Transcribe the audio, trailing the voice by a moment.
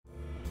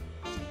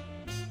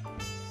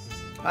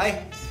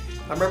Hi,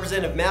 I'm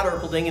Representative Matt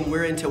Erpelding, and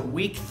we're into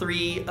week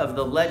 3 of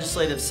the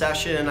legislative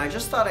session, and I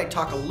just thought I'd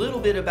talk a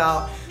little bit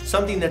about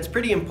something that's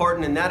pretty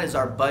important, and that is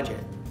our budget.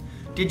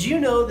 Did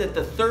you know that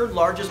the third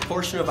largest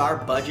portion of our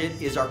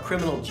budget is our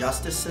criminal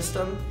justice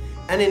system?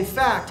 And in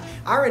fact,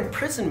 our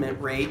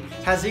imprisonment rate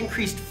has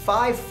increased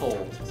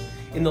 5-fold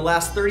in the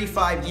last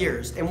 35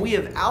 years, and we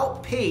have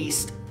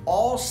outpaced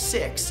all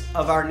 6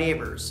 of our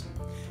neighbors.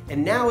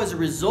 And now, as a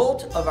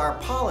result of our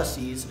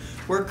policies,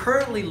 we're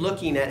currently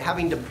looking at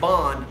having to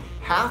bond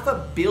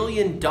 $500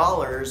 million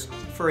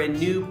for a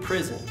new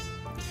prison.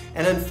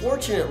 And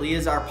unfortunately,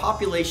 as our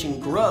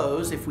population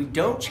grows, if we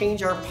don't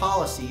change our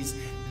policies,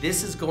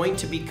 this is going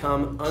to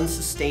become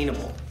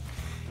unsustainable.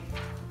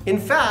 In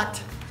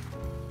fact,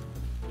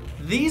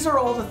 these are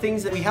all the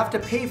things that we have to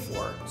pay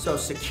for. So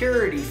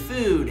security,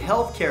 food,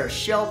 healthcare,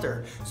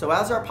 shelter. So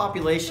as our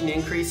population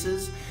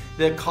increases,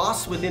 the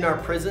costs within our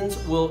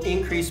prisons will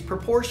increase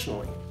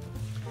proportionally.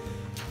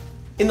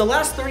 In the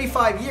last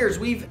 35 years,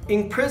 we've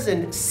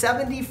imprisoned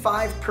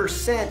 75%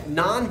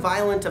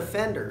 nonviolent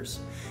offenders.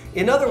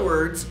 In other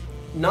words,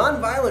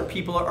 nonviolent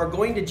people are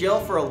going to jail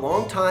for a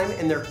long time,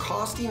 and they're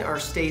costing our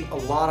state a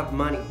lot of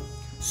money.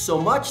 So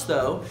much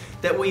though,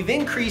 that we've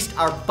increased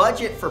our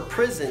budget for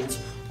prisons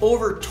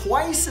over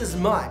twice as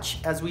much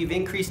as we've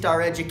increased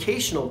our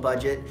educational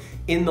budget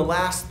in the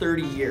last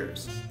 30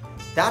 years.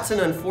 That's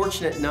an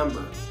unfortunate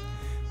number.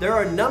 There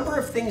are a number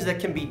of things that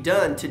can be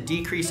done to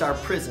decrease our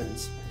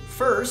prisons.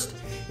 First,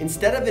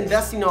 instead of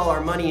investing all our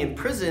money in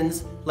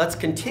prisons, let's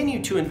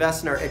continue to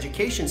invest in our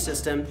education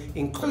system,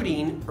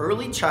 including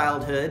early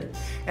childhood.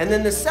 And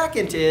then the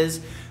second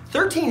is,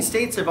 13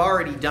 states have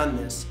already done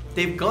this.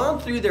 They've gone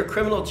through their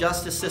criminal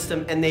justice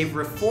system and they've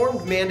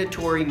reformed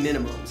mandatory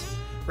minimums.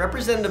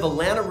 Representative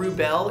Alana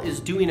Rubel is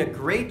doing a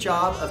great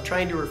job of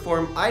trying to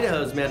reform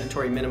Idaho's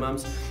mandatory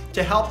minimums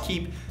to help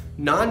keep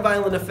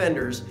nonviolent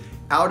offenders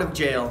out of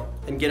jail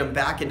and get them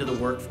back into the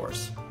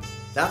workforce.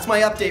 That's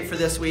my update for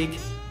this week.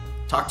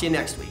 Talk to you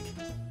next week.